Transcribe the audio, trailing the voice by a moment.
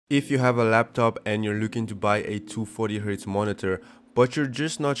If you have a laptop and you're looking to buy a 240Hz monitor, but you're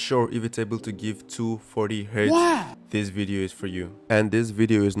just not sure if it's able to give 240Hz, this video is for you. And this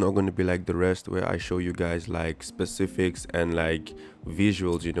video is not going to be like the rest where I show you guys like specifics and like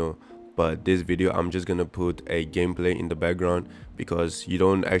visuals, but this video I'm just gonna put a gameplay in the background because you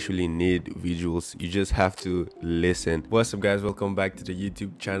don't actually need visuals, you just have to listen. What's up guys, welcome back to the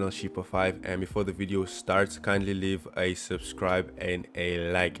YouTube channel Sheepa5, and before the video starts, kindly leave a subscribe and a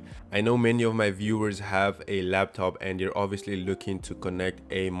like. I know many of my viewers have a laptop and you're obviously looking to connect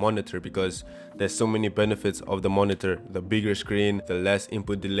a monitor because there's so many benefits of the monitor. The bigger screen, the less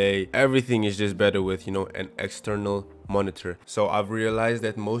input delay, everything is just better with an external monitor. So I've realized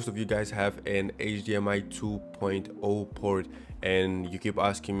that most of you guys have an HDMI 2.0 port and you keep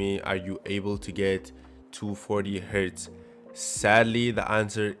asking me, are you able to get 240Hz? Sadly, the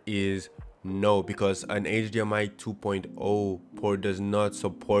answer is no, because an HDMI 2.0 port does not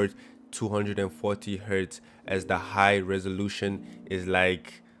support 240Hz, as the high resolution is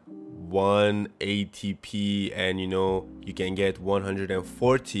like 180p and you can get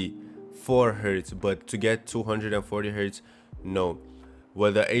 144 Hz, but to get 240 Hz, no.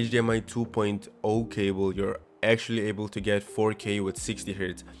 With the HDMI 2.0 cable, you're actually able to get 4K with 60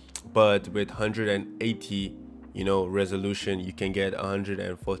 Hz, but with 180 resolution you can get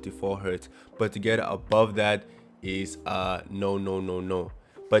 144 Hz. But to get above that is no.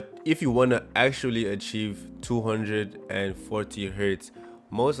 But if you want to actually achieve 240 Hz,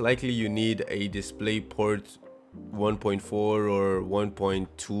 most likely you need a DisplayPort 1.4 or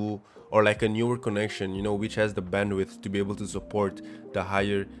 1.2, or like a newer connection, which has the bandwidth to be able to support the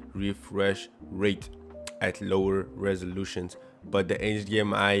higher refresh rate at lower resolutions. But the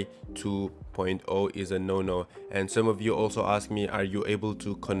HDMI 2.0 is a no-no. And some of you also ask me, are you able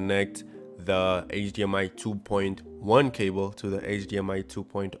to connect the HDMI 2.1 cable to the HDMI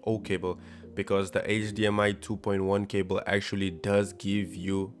 2.0 cable? Because the HDMI 2.1 cable actually does give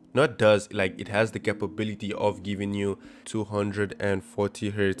you, it has the capability of giving you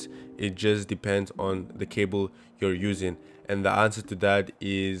 240 Hz. It just depends on the cable you're using, and the answer to that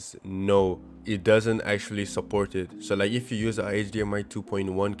is no, it doesn't actually support it. So like if you use a HDMI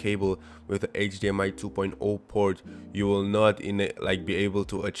 2.1 cable with a HDMI 2.0 port, you will not be able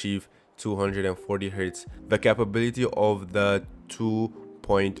to achieve 240 Hz. The capability of the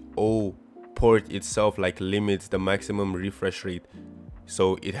 2.0 port itself limits the maximum refresh rate,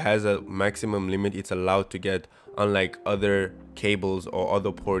 so it has a maximum limit it's allowed to get, unlike other cables or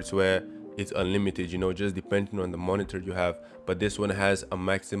other ports where it's unlimited, just depending on the monitor you have. But this one has a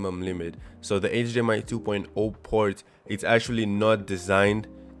maximum limit. So the HDMI 2.0 port, it's actually not designed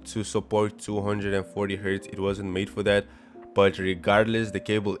to support 240 Hz. It wasn't made for that. But regardless, the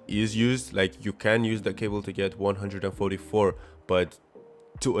cable is used, you can use the cable to get 144, but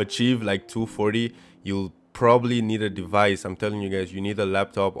to achieve 240, you'll probably need a device. I'm telling you guys, you need a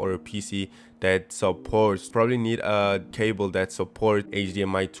laptop or a PC that supports, probably need a cable that supports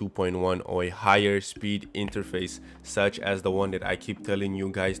HDMI 2.1 or a higher speed interface, such as the one that I keep telling you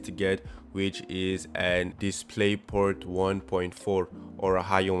guys to get, which is an DisplayPort 1.4 or a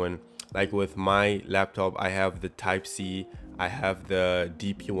higher one. Like with my laptop, I have the Type-C, I have the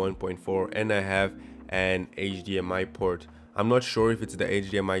DP 1.4, and I have an HDMI port. I'm not sure if it's the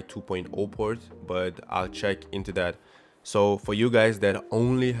HDMI 2.0 port, but I'll check into that. So for you guys that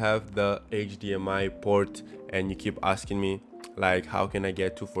only have the HDMI port and you keep asking me how can I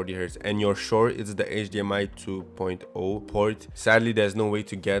get 240 Hz, and you're sure it's the HDMI 2.0 port, sadly there's no way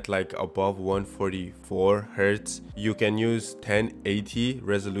to get above 144 Hz. You can use 1080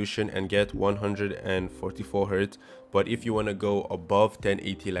 resolution and get 144 Hz, but if you want to go above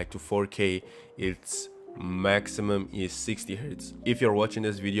 1080 to 4K, it's maximum is 60 Hz. If you're watching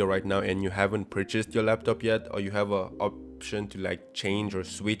this video right now and you haven't purchased your laptop yet, or you have an option to change or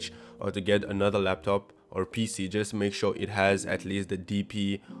switch or to get another laptop or PC, just make sure it has at least the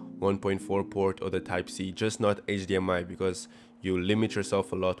DP 1.4 port or the Type-C, just not HDMI, because you limit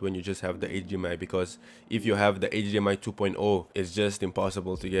yourself a lot when you just have the HDMI. Because if you have the HDMI 2.0, it's just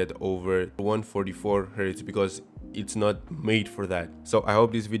impossible to get over 144 Hz because it's not made for that. So I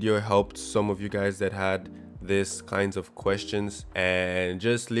hope this video helped some of you guys that had this kinds of questions, and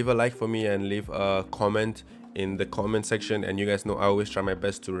just leave a like for me and leave a comment in the comment section, and you guys know I always try my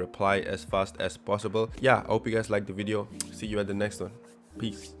best to reply as fast as possible. Yeah, I hope you guys liked the video. See you at the next one.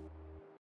 Peace.